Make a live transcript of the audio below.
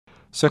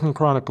2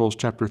 Chronicles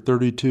chapter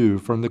 32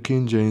 from the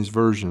King James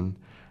Version.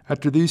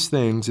 After these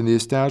things, in the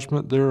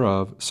establishment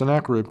thereof,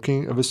 Sennacherib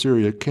king of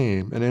Assyria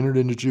came and entered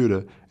into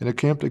Judah, and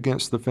encamped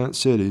against the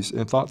fenced cities,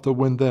 and thought to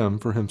win them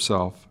for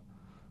himself.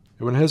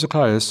 And when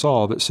Hezekiah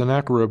saw that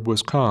Sennacherib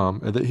was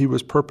come, and that he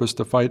was purposed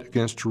to fight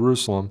against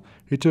Jerusalem,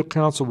 he took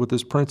counsel with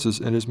his princes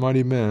and his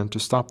mighty men to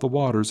stop the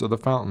waters of the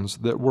fountains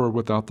that were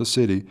without the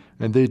city,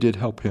 and they did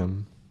help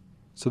him.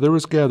 So there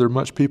was gathered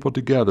much people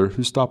together,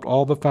 who stopped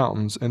all the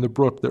fountains and the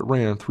brook that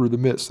ran through the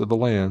midst of the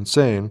land,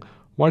 saying,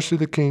 Why should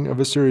the king of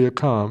Assyria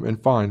come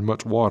and find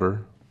much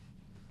water?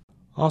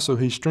 Also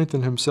he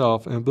strengthened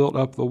himself, and built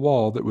up the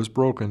wall that was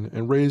broken,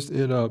 and raised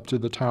it up to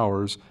the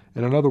towers,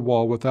 and another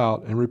wall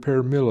without, and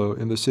repaired Millo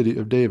in the city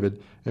of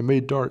David, and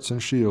made darts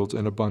and shields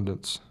in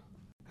abundance.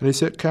 And he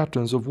set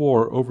captains of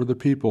war over the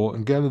people,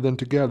 and gathered them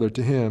together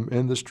to him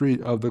in the street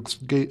of the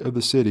gate of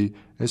the city,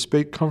 and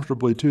spake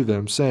comfortably to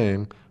them,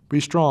 saying, Be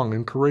strong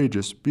and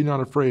courageous, be not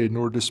afraid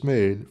nor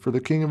dismayed, for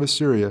the king of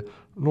Assyria,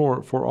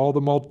 nor for all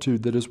the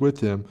multitude that is with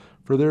him,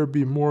 for there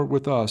be more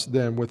with us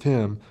than with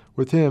him.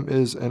 With him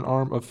is an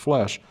arm of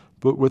flesh,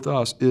 but with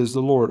us is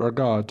the Lord our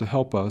God to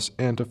help us,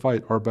 and to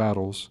fight our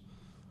battles.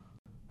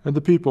 And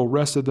the people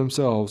rested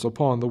themselves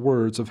upon the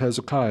words of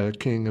Hezekiah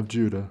king of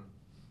Judah.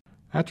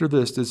 After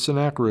this did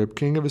Sennacherib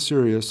king of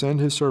Assyria send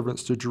his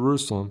servants to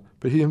Jerusalem,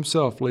 but he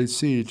himself laid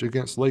siege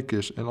against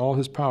Lachish and all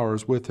his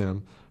powers with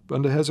him, but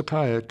unto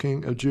Hezekiah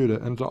king of Judah,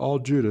 and to all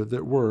Judah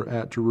that were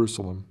at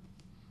Jerusalem,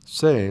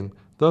 saying,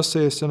 Thus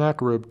saith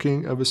Sennacherib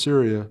king of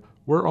Assyria,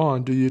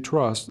 Whereon do ye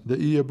trust,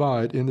 that ye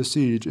abide in the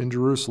siege in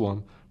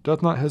Jerusalem?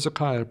 Doth not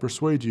Hezekiah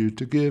persuade you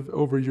to give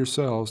over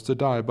yourselves to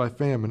die by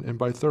famine and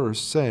by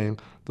thirst, saying,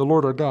 The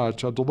Lord our God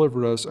shall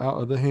deliver us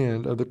out of the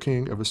hand of the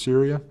king of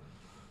Assyria?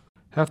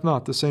 Hath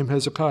not the same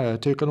Hezekiah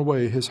taken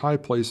away his high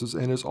places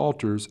and his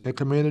altars, and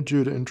commanded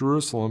Judah and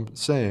Jerusalem,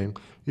 saying,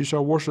 Ye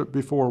shall worship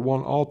before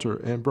one altar,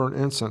 and burn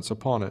incense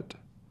upon it?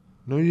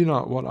 Know ye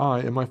not what I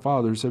and my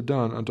fathers have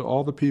done unto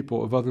all the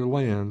people of other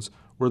lands?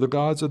 Were the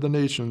gods of the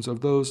nations of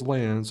those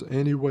lands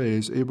any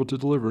ways able to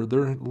deliver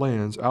their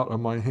lands out of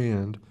my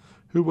hand?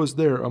 Who was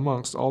there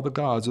amongst all the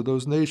gods of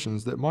those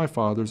nations that my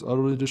fathers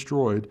utterly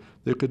destroyed,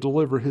 that could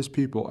deliver his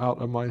people out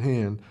of mine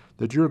hand,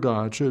 that your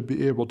God should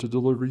be able to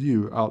deliver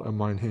you out of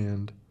mine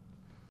hand?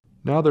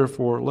 Now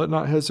therefore let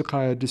not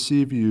Hezekiah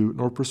deceive you,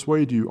 nor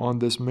persuade you on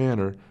this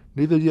manner,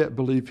 neither yet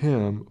believe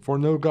him, for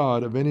no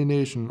God of any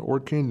nation or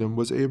kingdom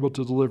was able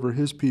to deliver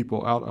his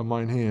people out of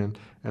mine hand,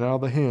 and out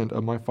of the hand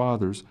of my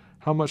fathers.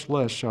 How much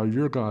less shall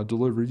your God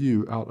deliver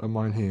you out of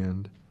mine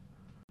hand?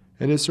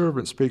 And his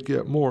servant spake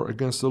yet more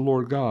against the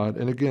Lord God,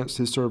 and against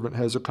his servant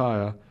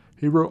Hezekiah.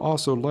 He wrote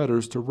also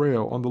letters to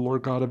rail on the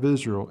Lord God of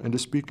Israel, and to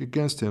speak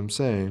against him,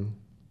 saying,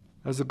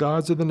 As the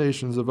gods of the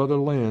nations of other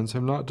lands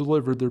have not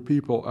delivered their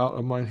people out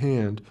of mine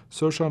hand,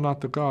 so shall not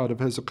the God of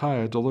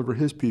Hezekiah deliver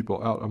his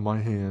people out of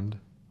my hand.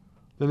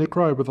 Then they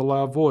cried with a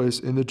loud voice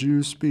in the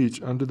Jews'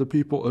 speech unto the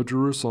people of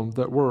Jerusalem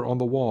that were on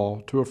the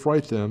wall, to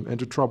affright them and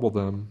to trouble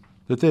them,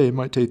 that they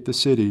might take the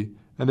city.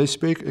 And they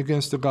spake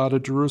against the God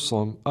of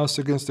Jerusalem, us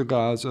against the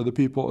gods of the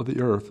people of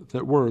the earth,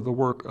 that were the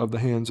work of the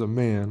hands of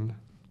man.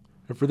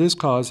 And for this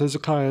cause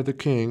Hezekiah the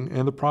king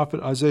and the prophet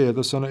Isaiah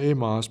the son of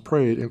Amoz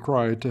prayed and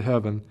cried to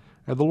heaven.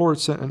 And the Lord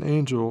sent an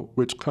angel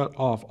which cut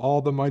off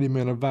all the mighty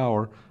men of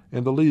valor,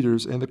 and the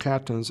leaders and the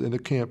captains in the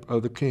camp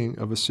of the king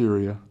of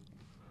Assyria.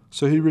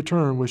 So he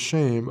returned with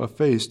shame of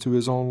face to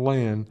his own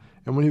land,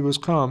 and when he was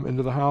come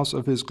into the house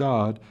of his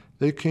God,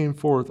 they came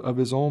forth of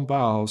his own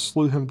bowels,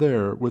 slew him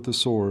there with the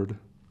sword.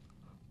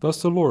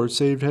 Thus the Lord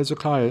saved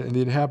Hezekiah and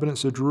the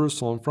inhabitants of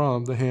Jerusalem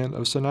from the hand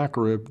of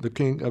Sennacherib the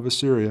king of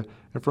Assyria,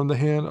 and from the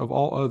hand of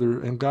all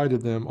other, and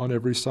guided them on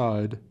every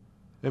side.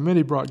 And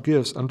many brought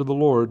gifts unto the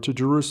Lord to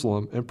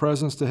Jerusalem, and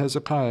presents to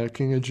Hezekiah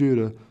king of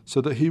Judah, so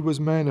that he was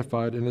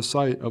magnified in the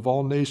sight of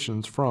all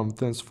nations from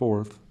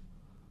thenceforth.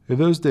 In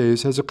those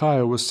days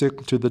Hezekiah was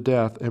sick to the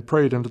death, and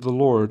prayed unto the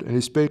Lord, and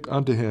he spake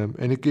unto him,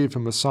 and he gave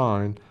him a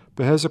sign.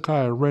 But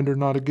Hezekiah rendered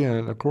not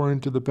again according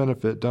to the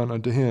benefit done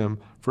unto him,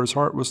 for his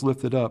heart was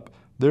lifted up.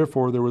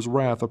 Therefore there was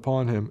wrath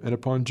upon him, and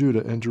upon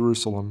Judah and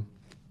Jerusalem.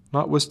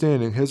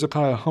 Notwithstanding,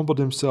 Hezekiah humbled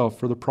himself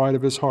for the pride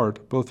of his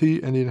heart, both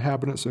he and the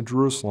inhabitants of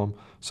Jerusalem,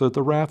 so that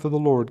the wrath of the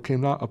Lord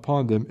came not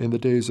upon them in the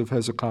days of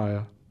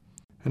Hezekiah.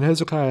 And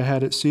Hezekiah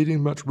had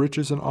exceeding much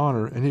riches and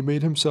honor, and he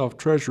made himself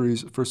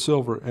treasuries for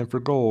silver, and for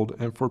gold,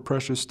 and for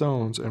precious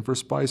stones, and for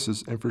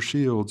spices, and for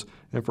shields,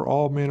 and for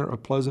all manner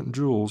of pleasant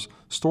jewels,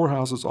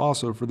 storehouses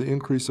also for the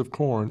increase of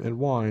corn, and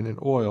wine, and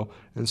oil,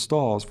 and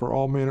stalls for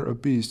all manner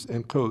of beasts,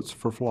 and coats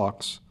for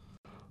flocks.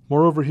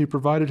 Moreover, he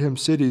provided him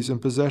cities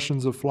and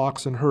possessions of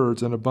flocks and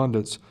herds in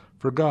abundance,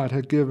 for God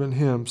had given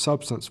him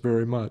substance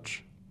very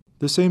much.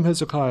 The same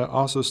Hezekiah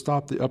also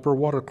stopped the upper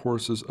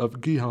watercourses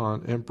of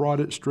Gihon, and brought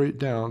it straight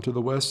down to the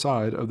west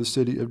side of the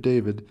city of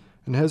David,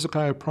 and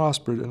Hezekiah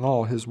prospered in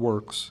all his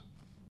works.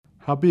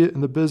 Howbeit in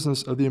the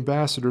business of the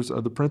ambassadors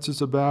of the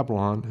princes of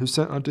Babylon, who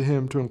sent unto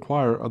him to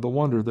inquire of the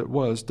wonder that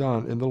was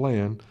done in the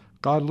land,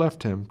 God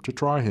left him, to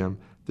try him,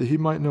 that he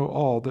might know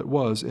all that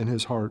was in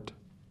his heart.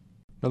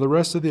 Now the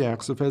rest of the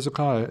acts of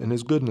Hezekiah and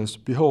his goodness,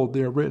 behold,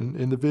 they are written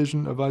in the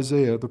vision of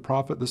Isaiah the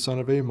prophet the son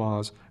of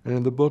Amoz, and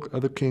in the book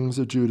of the kings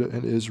of Judah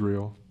and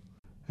Israel.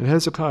 And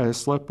Hezekiah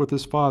slept with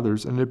his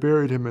fathers, and they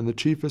buried him in the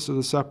chiefest of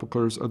the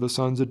sepulchres of the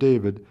sons of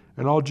David.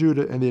 And all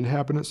Judah and the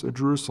inhabitants of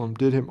Jerusalem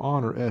did him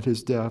honor at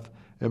his death,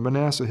 and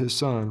Manasseh his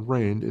son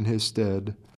reigned in his stead.